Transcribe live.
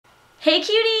Hey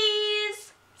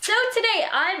cuties! So today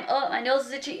oh my nose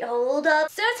is itchy, hold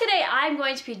up. So today I'm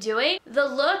going to be doing the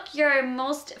Look Your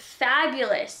Most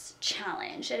Fabulous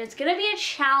challenge. And it's gonna be a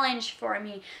challenge for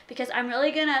me because I'm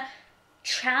really gonna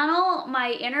channel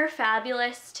my inner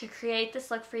fabulous to create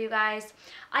this look for you guys.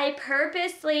 I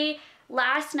purposely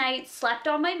last night slept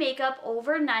on my makeup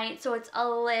overnight so it's a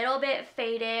little bit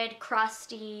faded,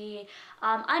 crusty,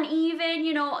 uneven,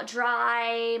 you know,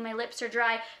 dry, my lips are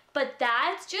dry, but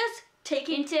that's just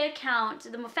taking into account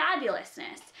the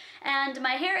fabulousness. And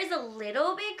my hair is a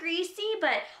little bit greasy,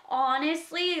 but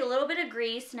honestly, a little bit of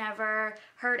grease never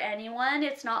hurt anyone.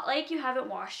 It's not like you haven't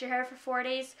washed your hair for 4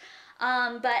 days.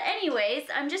 But anyways,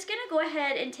 I'm just gonna go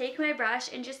ahead and take my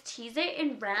brush and just tease it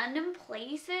in random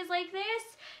places like this,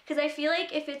 because I feel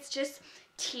like if it's just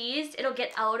teased, it'll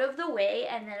get out of the way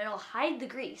and then it'll hide the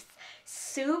grease.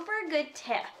 Super good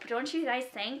tip, don't you guys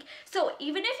think? So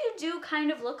even if you do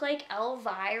kind of look like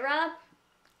Elvira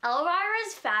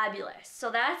is fabulous.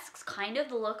 So that's kind of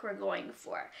the look we're going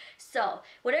for. So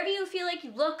whatever you feel like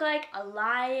you look like, a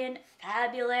lion,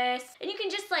 fabulous, and you can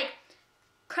just like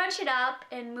crunch it up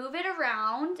and move it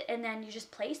around, and then you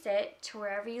just place it to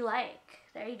wherever you like.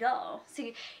 There you go. So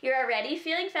you're already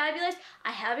feeling fabulous.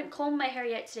 I haven't combed my hair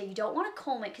yet today. You don't want to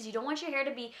comb it because you don't want your hair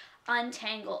to be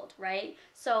untangled, right?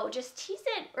 So just tease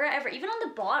it wherever, even on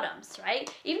the bottoms, right?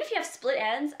 Even if you have split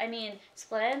ends, I mean,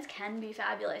 split ends can be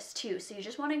fabulous too. So you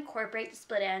just want to incorporate the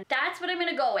split end. That's what I'm going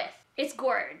to go with. It's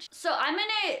gorgeous. So I'm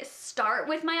gonna start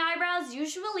with my eyebrows.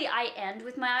 Usually I end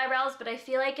with my eyebrows, but I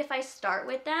feel like if I start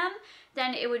with them,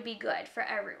 then it would be good for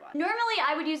everyone. Normally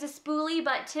I would use a spoolie,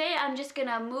 but today I'm just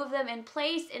gonna move them in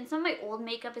place, and some of my old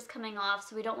makeup is coming off,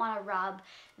 so we don't wanna rub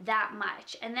that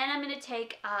much. And then I'm gonna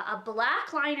take a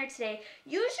black liner today.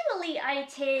 Usually I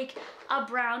take a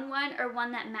brown one or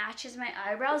one that matches my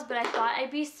eyebrows, but I thought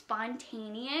I'd be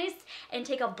spontaneous and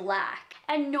take a black.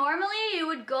 And normally you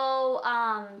would go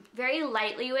very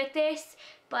lightly with this,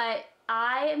 but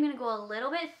I am gonna go a little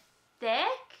bit thick,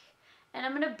 and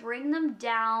I'm gonna bring them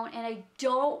down, and I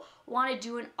don't wanna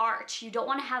do an arch. You don't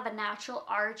wanna have a natural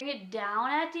arch. Bring it down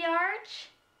at the arch,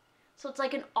 so it's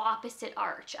like an opposite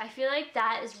arch. I feel like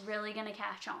that is really gonna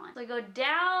catch on. So I go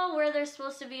down where there's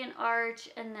supposed to be an arch,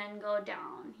 and then go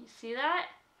down. You see that?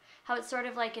 How it's sort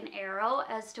of like an arrow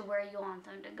as to where you want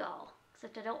them to go.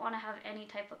 Except I don't wanna have any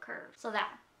type of curve. So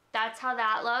that's how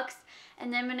that looks.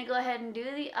 And then I'm gonna go ahead and do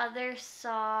the other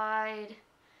side,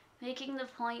 making the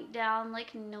point down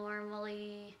like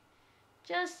normally,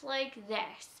 just like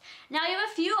this. Now you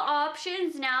have a few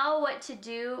options now what to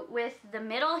do with the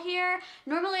middle here.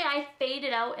 Normally I fade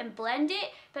it out and blend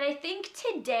it, but I think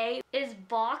today is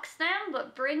box them,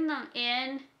 but bring them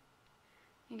in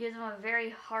and give them a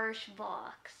very harsh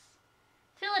box.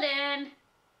 Fill it in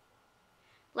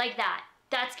like that.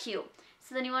 That's cute.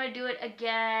 So then you want to do it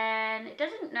again. It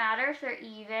doesn't matter if they're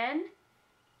even.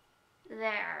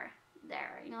 There.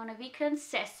 You want to be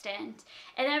consistent.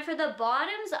 And then for the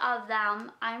bottoms of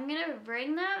them, I'm going to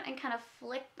bring them and kind of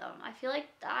flick them. I feel like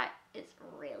that is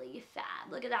really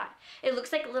fab. Look at that. It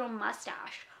looks like a little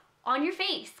mustache on your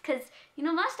face, because you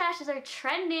know mustaches are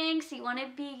trending, so you want to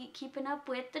be keeping up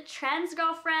with the trends,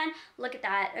 girlfriend. Look at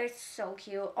that. They're so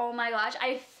cute. Oh my gosh,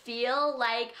 I feel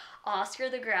like Oscar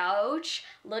the Grouch.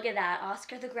 Look at that,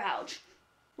 Oscar the Grouch.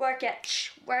 Work it,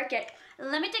 work it.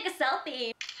 Let me take a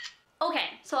selfie. Okay,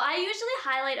 so I usually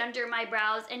highlight under my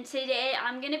brows, and today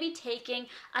I'm going to be taking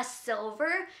a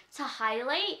silver to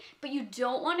highlight, but you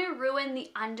don't want to ruin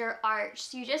the under arch.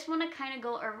 So you just want to kind of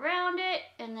go around it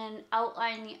and then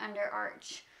outline the under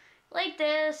arch like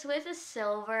this with a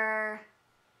silver.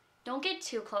 Don't get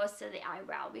too close to the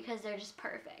eyebrow because they're just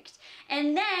perfect.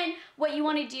 And then what you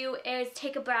want to do is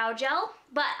take a brow gel,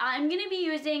 but I'm going to be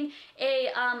using a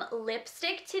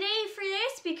lipstick today for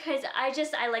this because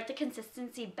I like the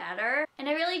consistency better. And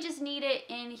I really just need it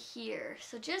in here.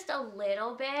 So just a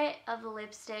little bit of the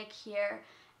lipstick here,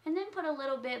 and then put a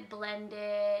little bit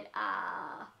blended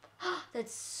up.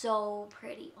 That's so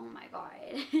pretty. Oh my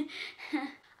god.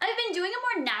 I've been doing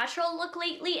a more natural look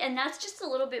lately, and that's just a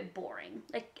little bit boring.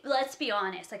 Like, let's be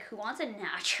honest, like who wants a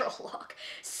natural look?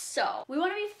 So we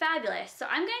want to be fabulous. So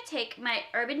I'm gonna take my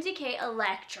Urban Decay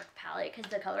Electric palette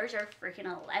because the colors are freaking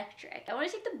electric. I want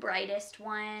to take the brightest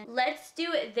one. Let's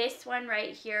do this one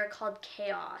right here called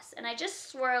Chaos, and I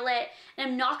just swirl it, and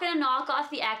I'm not gonna knock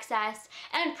off the excess.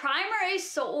 And primer is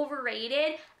so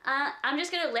overrated. I'm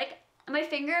just gonna lick my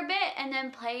finger a bit and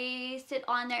then place it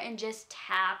on there and just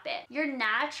tap it. Your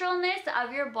naturalness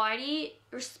of your body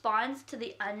responds to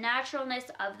the unnaturalness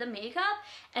of the makeup,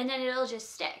 and then it'll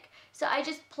just stick. So I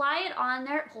just apply it on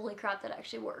there. Holy crap, that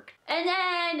actually worked. And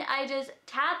then I just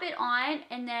tap it on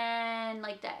and then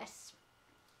like this.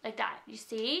 Like that, you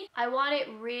see? I want it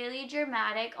really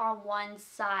dramatic on one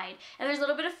side. And there's a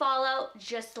little bit of fallout,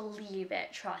 just leave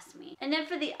it, trust me. And then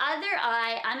for the other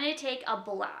eye, I'm gonna take a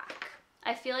black.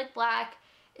 I feel like black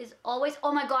is always,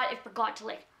 oh my God, I forgot to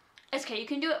like, it's okay, you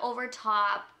can do it over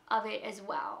top of it as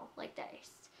well, like this.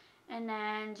 And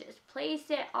then just place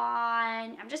it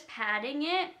on, I'm just patting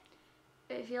it.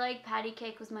 I feel like patty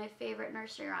cake was my favorite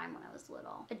nursery rhyme when I was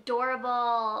little.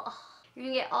 Adorable. Oh. You're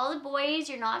gonna get all the boys.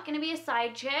 You're not gonna be a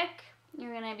side chick.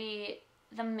 You're gonna be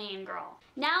the main girl.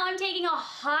 Now I'm taking a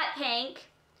hot pink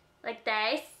like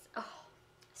this. Oh,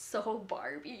 so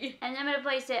Barbie. And I'm gonna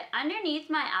place it underneath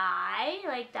my eye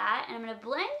like that. And I'm gonna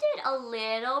blend it a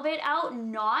little bit out,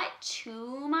 not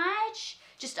too much,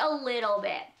 just a little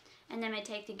bit. And then I'm gonna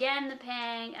take again the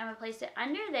pink. I'm gonna place it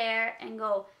under there and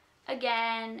go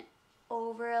again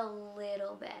over a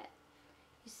little bit.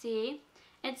 You see?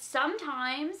 And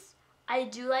sometimes I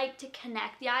do like to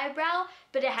connect the eyebrow,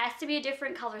 but it has to be a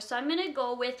different color. So I'm gonna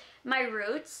go with my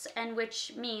roots, and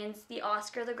which means the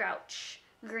Oscar the Grouch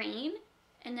green,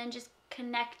 and then just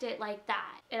connect it like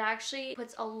that. It actually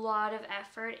puts a lot of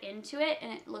effort into it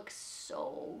and it looks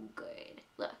so good.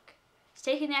 Look, it's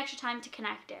taking the extra time to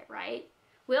connect it, right?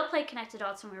 We all played connected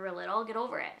dots when we were little, get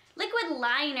over it. Liquid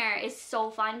liner is so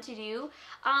fun to do.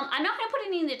 I'm not gonna put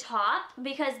any in the top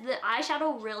because the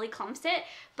eyeshadow really clumps it,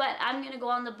 but I'm gonna go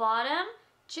on the bottom,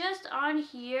 just on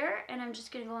here, and I'm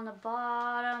just gonna go on the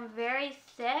bottom, very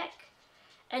thick,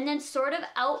 and then sort of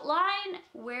outline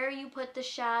where you put the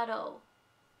shadow,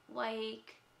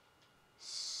 like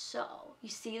so. You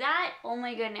see that? Oh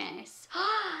my goodness.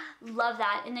 Love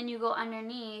that. And then you go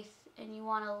underneath and you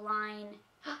wanna line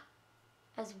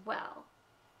as well.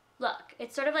 Look,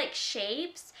 it's sort of like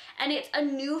shapes, and it's a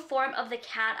new form of the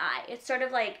cat eye. It's sort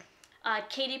of like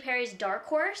Katy Perry's Dark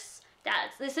Horse.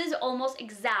 This is almost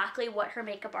exactly what her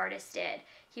makeup artist did.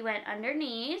 He went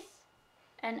underneath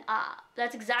and up.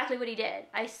 That's exactly what he did.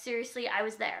 I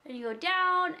was there. And you go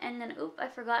down, and then, oop, I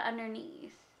forgot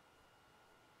underneath.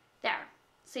 There.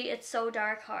 See, it's so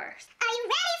Dark Horse. Are you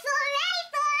ready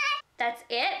for? That's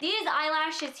it. These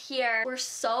eyelashes here were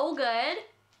so good.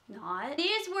 Not.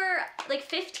 These were like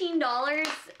 $15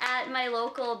 at my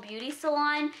local beauty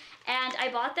salon, and I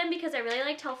bought them because I really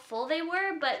liked how full they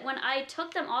were, but when I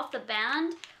took them off the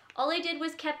band, all I did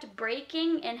was kept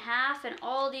breaking in half, and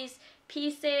all these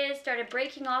pieces started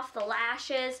breaking off the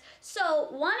lashes. So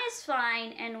one is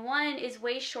fine and one is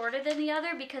way shorter than the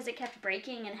other because it kept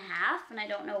breaking in half, and I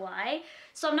don't know why.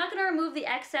 So I'm not gonna remove the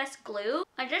excess glue.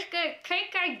 I'm just gonna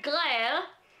take our glue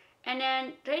and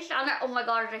then place it on there. Oh my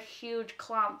God, it's a huge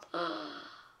clump.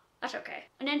 That's okay.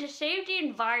 And then to save the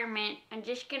environment, I'm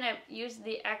just gonna use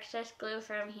the excess glue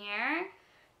from here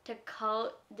to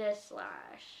coat this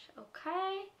lash.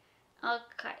 Okay?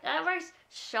 Okay, that works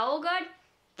so good.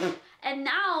 And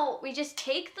now we just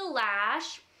take the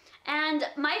lash, and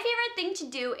my favorite thing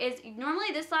to do is,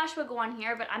 normally this lash would go on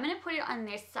here, but I'm gonna put it on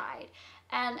this side.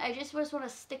 And I just wanna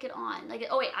stick it on. Like,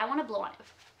 oh wait, I wanna blow on it.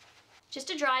 Just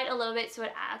to dry it a little bit so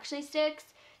it actually sticks.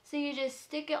 So you just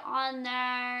stick it on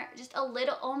there, just a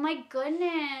little. Oh my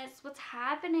goodness, what's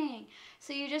happening?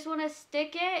 So you just want to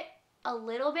stick it a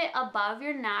little bit above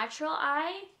your natural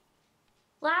eye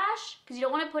lash, because you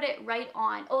don't want to put it right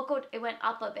on. Oh, it went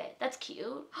up a bit. That's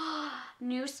cute.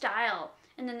 New style.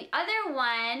 And then the other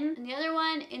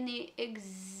one in the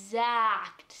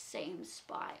exact same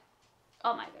spot.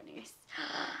 Oh my goodness.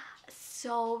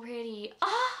 So pretty.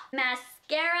 Oh,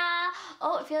 mascara.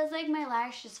 Oh, it feels like my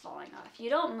lash is falling off. You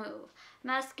don't move.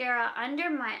 Mascara under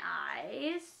my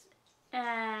eyes.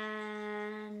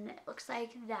 And it looks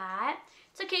like that.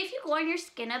 It's okay if you go on your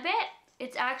skin a bit.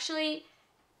 It's actually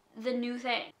the new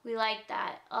thing. We like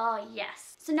that. Oh,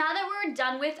 yes. So now that we're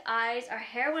done with eyes, our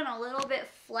hair went a little bit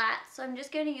flat, so I'm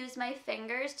just gonna use my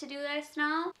fingers to do this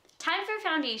now. Time for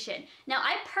foundation. Now,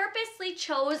 I purposely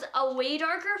chose a way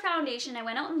darker foundation. I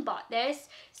went out and bought this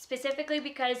specifically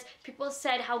because people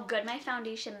said how good my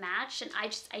foundation matched, and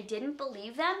I didn't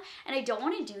believe them, and I don't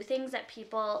want to do things that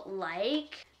people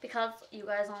like because you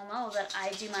guys all know that I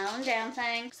do my own damn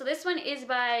thing. So this one is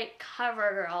by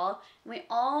CoverGirl. We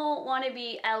all want to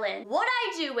be Ellen. What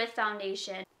I do with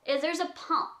foundation is there's a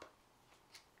pump.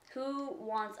 Who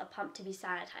wants a pump to be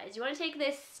sanitized? You want to take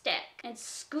this stick and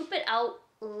scoop it out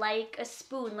like a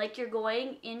spoon, like you're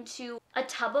going into a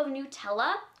tub of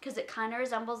Nutella, because it kind of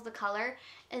resembles the color,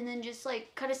 and then just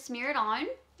like kind of smear it on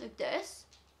like this,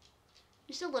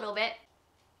 just a little bit,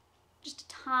 just a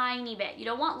tiny bit. You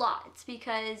don't want lots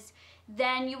because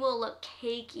then you will look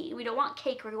cakey. We don't want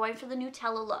cake, we're going for the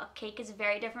Nutella look. Cake is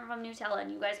very different from Nutella,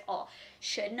 and you guys all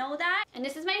should know that. And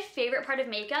this is my favorite part of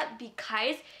makeup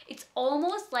because it's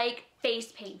almost like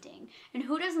face painting. And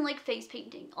who doesn't like face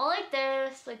painting? All like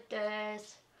this, like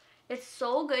this. It's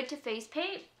so good to face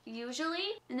paint,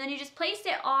 usually. And then you just place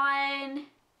it on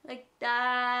like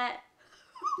that.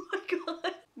 Oh my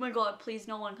god. Oh my god, please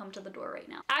no one come to the door right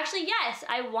now. Actually, yes,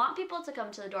 I want people to come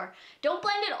to the door. Don't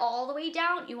blend it all the way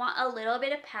down. You want a little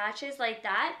bit of patches like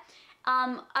that.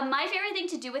 My favorite thing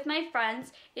to do with my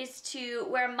friends is to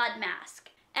wear a mud mask.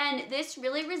 And this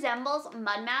really resembles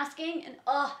mud masking, and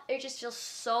it just feels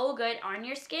so good on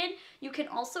your skin. You can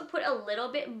also put a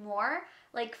little bit more,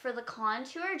 like for the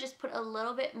contour, just put a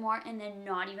little bit more and then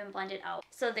not even blend it out.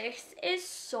 So this is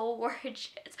so gorgeous.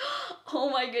 Oh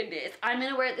my goodness. I'm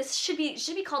gonna wear it. This should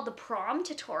be called the prom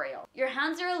tutorial. Your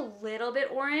hands are a little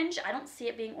bit orange. I don't see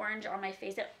it being orange on my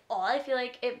face at all. I feel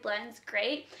like it blends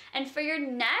great. And for your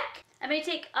neck, I'm gonna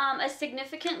take a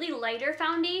significantly lighter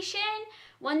foundation,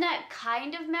 one that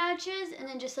kind of matches, and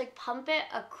then just like pump it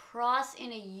across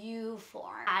in a U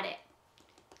form. Add it,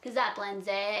 because that blends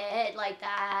it like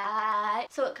that.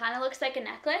 So it kind of looks like a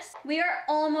necklace. We are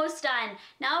almost done.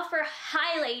 Now for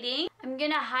highlighting, I'm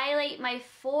gonna highlight my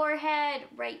forehead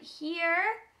right here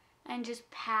and just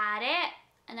pat it,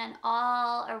 and then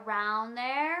all around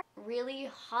there. Really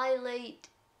highlight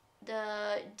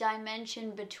the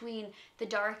dimension between the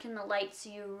dark and the light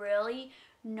so you really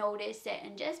notice it,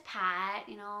 and just pat,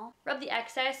 you know. Rub the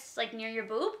excess like near your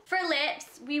boob. For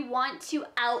lips, we want to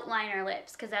outline our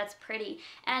lips because that's pretty.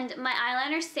 And my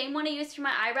eyeliner, same one I use for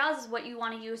my eyebrows, is what you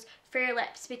want to use for your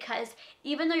lips, because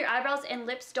even though your eyebrows and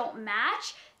lips don't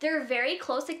match, they're very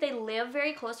close, like they live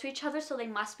very close to each other, so they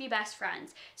must be best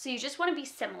friends. So you just want to be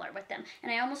similar with them.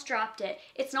 And I almost dropped it.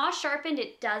 It's not sharpened,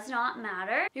 it does not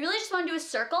matter. You really just want to do a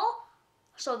circle.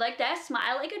 So like this,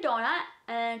 smile like a donut,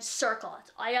 and circle.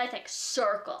 That's all you gotta think,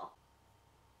 circle.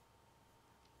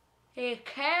 Be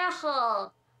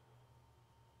careful.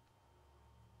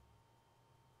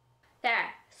 There,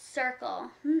 circle.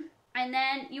 And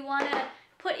then you wanna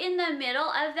put in the middle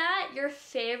of that your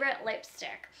favorite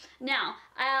lipstick. Now,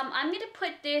 I'm gonna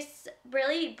put this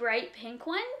really bright pink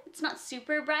one. It's not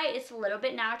super bright, it's a little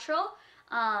bit natural.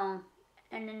 And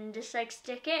then just like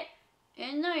stick it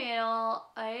in the middle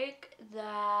like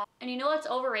that. And you know what's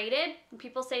overrated? When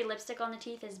people say lipstick on the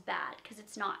teeth is bad, because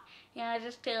it's not. You know,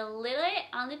 just get a little bit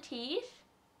on the teeth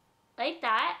like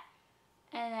that,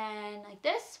 and then like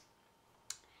this,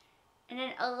 and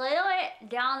then a little bit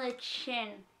down the chin.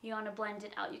 You want to blend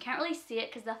it out. You can't really see it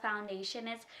because the foundation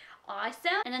is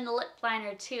awesome. And then the lip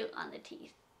liner too on the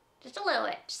teeth. Just a little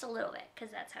bit, because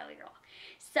that's how we roll.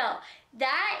 So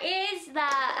that is the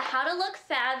how to look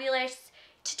fabulous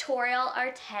tutorial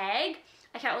or tag.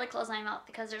 I can't really close my mouth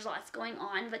because there's lots going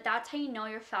on, but that's how you know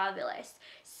you're fabulous.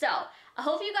 So I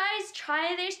hope you guys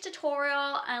try this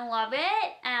tutorial and love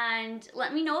it, and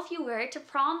let me know if you wear it to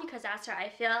prom, because that's what I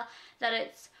feel that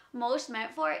it's most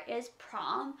meant for, is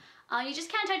prom. You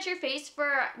just can't touch your face for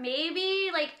maybe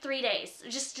like 3 days.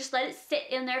 Just let it sit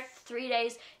in there for 3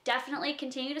 days. Definitely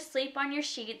continue to sleep on your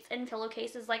sheets and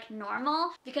pillowcases like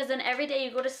normal, because then every day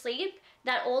you go to sleep,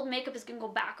 that old makeup is gonna go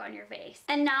back on your face.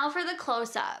 And now for the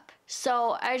close-up.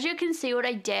 So as you can see what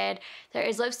I did, there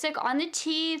is lipstick on the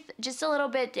teeth, just a little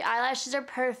bit. The eyelashes are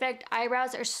perfect.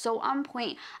 Eyebrows are so on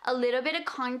point. A little bit of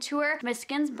contour. My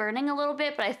skin's burning a little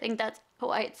bit, but I think that's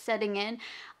why it's setting in.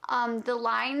 The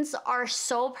lines are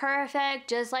so perfect,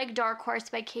 just like Dark Horse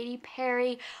by Katy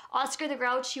Perry, Oscar the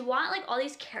Grouch. You want like all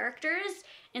these characters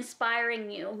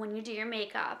inspiring you when you do your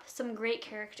makeup. Some great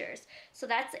characters. So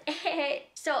that's it.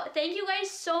 So thank you guys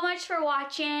so much for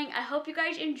watching. I hope you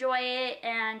guys enjoy it,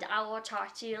 and I will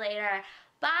talk to you later.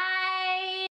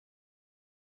 Bye!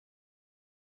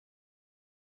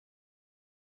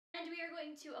 And we are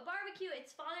going to a barbecue.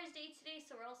 It's Father's Day today,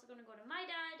 so we're also going to go to my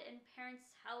dad and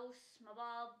parents' house,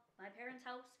 my parents'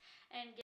 house, and get